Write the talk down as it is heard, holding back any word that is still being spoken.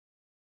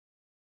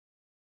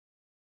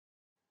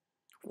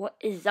What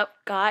is up,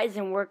 guys?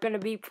 And we're gonna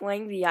be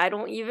playing the I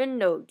don't even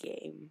know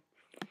game.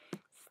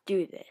 Let's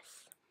do this.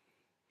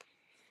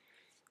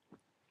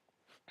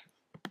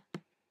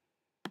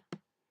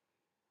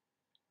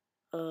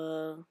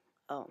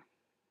 Oh,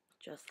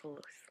 just a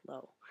little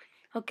slow.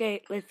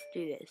 Okay, let's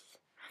do this.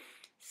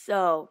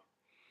 So,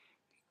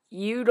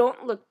 you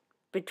don't look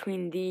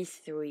between these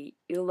three.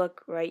 You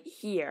look right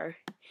here,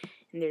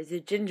 and there's a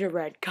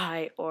gingerbread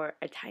guy or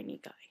a tiny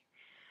guy.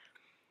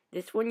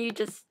 This one you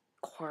just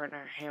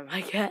corner him,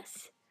 I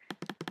guess.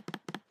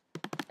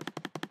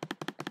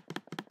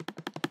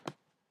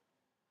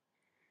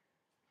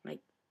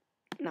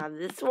 Now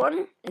this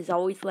one is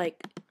always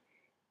like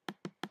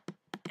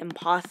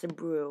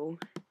impossible.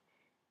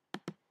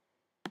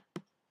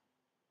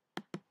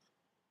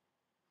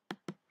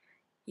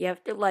 You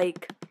have to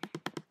like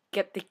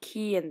get the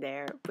key in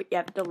there, but you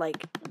have to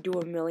like do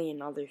a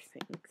million other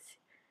things.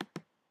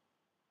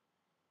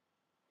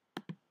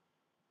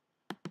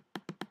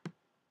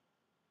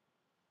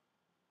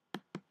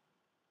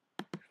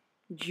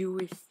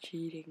 Jewish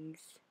cheatings.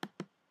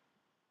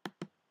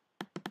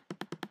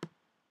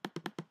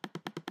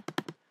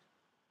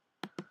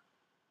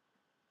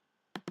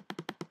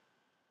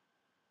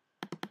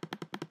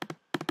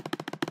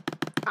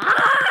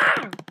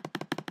 Ah!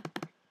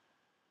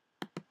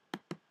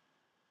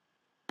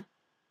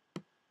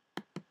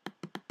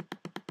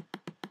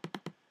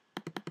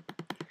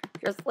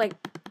 Just like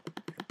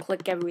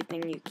click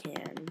everything you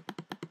can.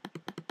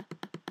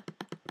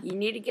 You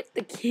need to get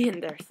the key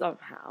in there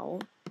somehow.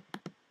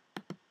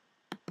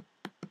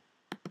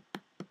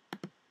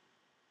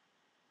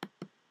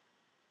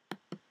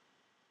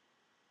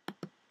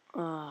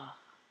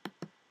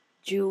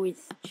 Jewish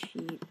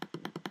cheating.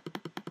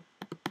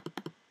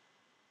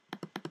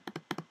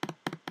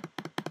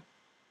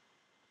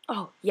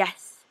 Oh,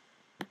 yes.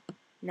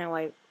 Now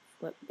I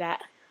flip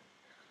that.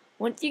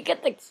 Once you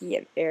get the key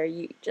in there,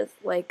 you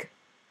just like,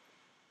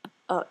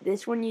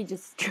 this one you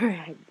just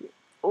drag it.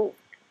 Oh.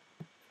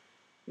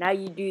 Now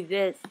you do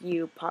this,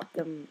 you pop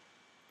them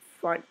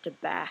front to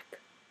back.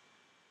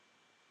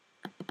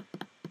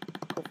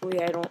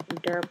 Hopefully I don't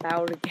derp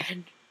out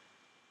again.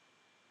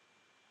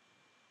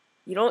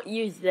 You don't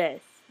use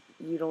this.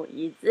 You don't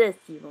use this.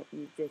 You don't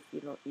use this.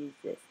 You don't use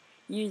this.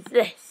 Use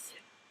this.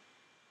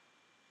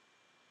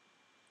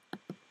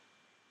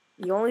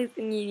 The only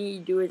thing you need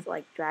to do is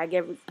like drag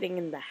everything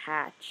in the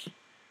hatch.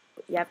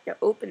 But you have to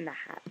open the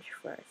hatch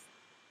first.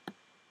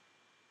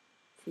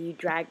 So you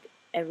drag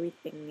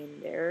everything in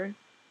there.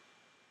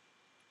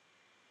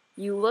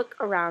 You look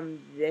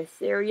around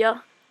this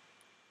area,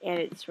 and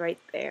it's right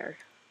there.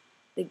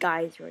 The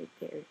guy's right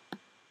there.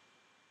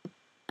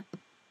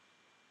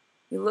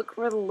 You look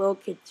for the little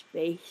kid's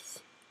face.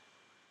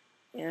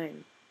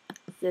 And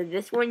so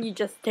this one you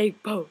just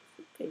take both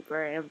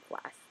paper and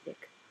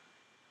plastic.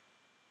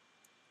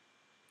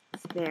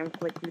 Spam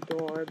click the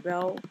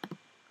doorbell.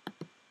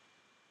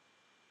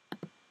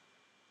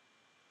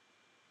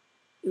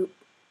 Oop.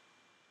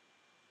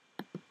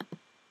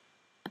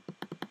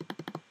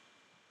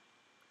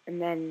 And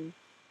then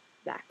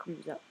that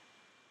comes up.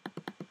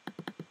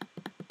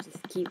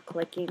 Just keep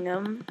clicking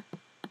them.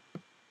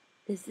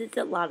 This is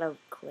a lot of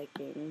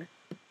clicking.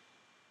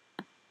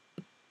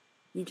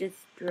 You just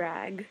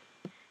drag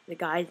the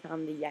guys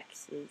on the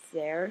X's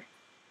there.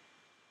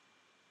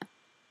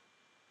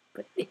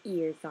 Put the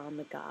ears on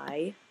the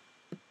guy.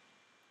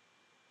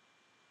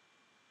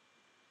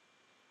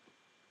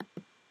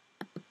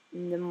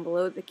 And then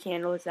blow the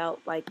candles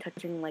out by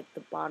touching like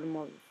the bottom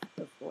of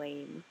the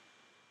flame.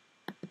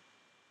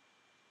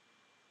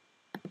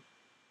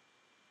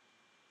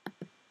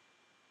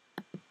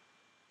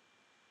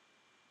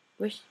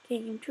 Wish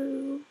came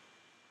true.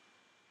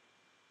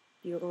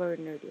 You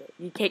learn no deal.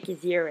 You take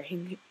his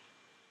earring.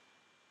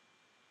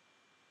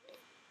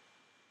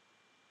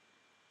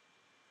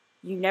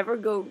 You never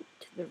go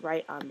to the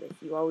right on this.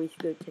 You always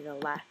go to the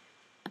left.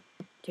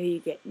 Till you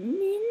get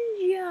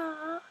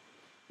ninja.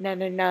 No,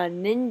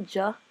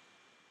 ninja.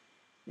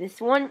 This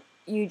one,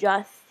 you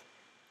just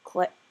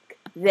click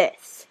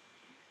this.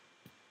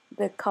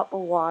 The cup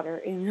of water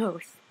in the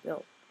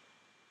spill.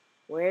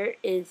 Where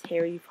is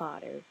Harry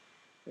Potter?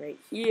 Right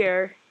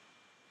here.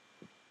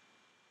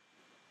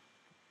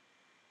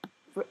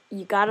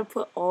 You gotta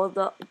put all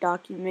the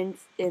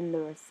documents in the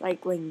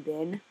recycling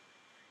bin.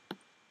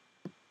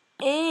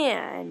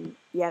 And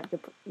you have to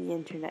put the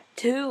internet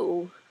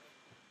too.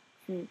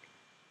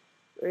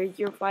 Where's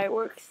your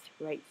fireworks?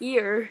 Right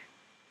here.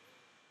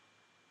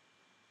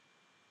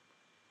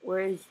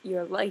 Where's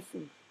your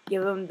license?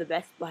 Give them the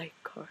Best Buy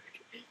card.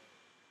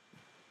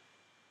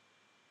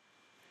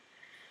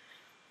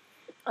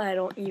 I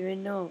don't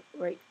even know.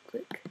 Right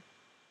click.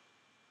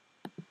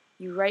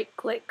 You right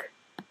click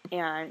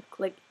and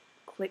click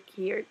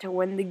here to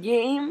win the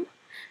game.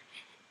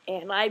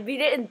 And I beat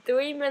it in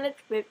 3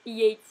 minutes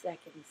 58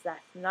 seconds.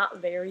 That's not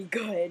very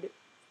good.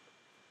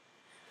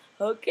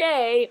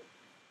 Okay.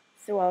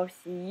 So I'll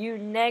see you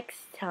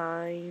next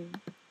time.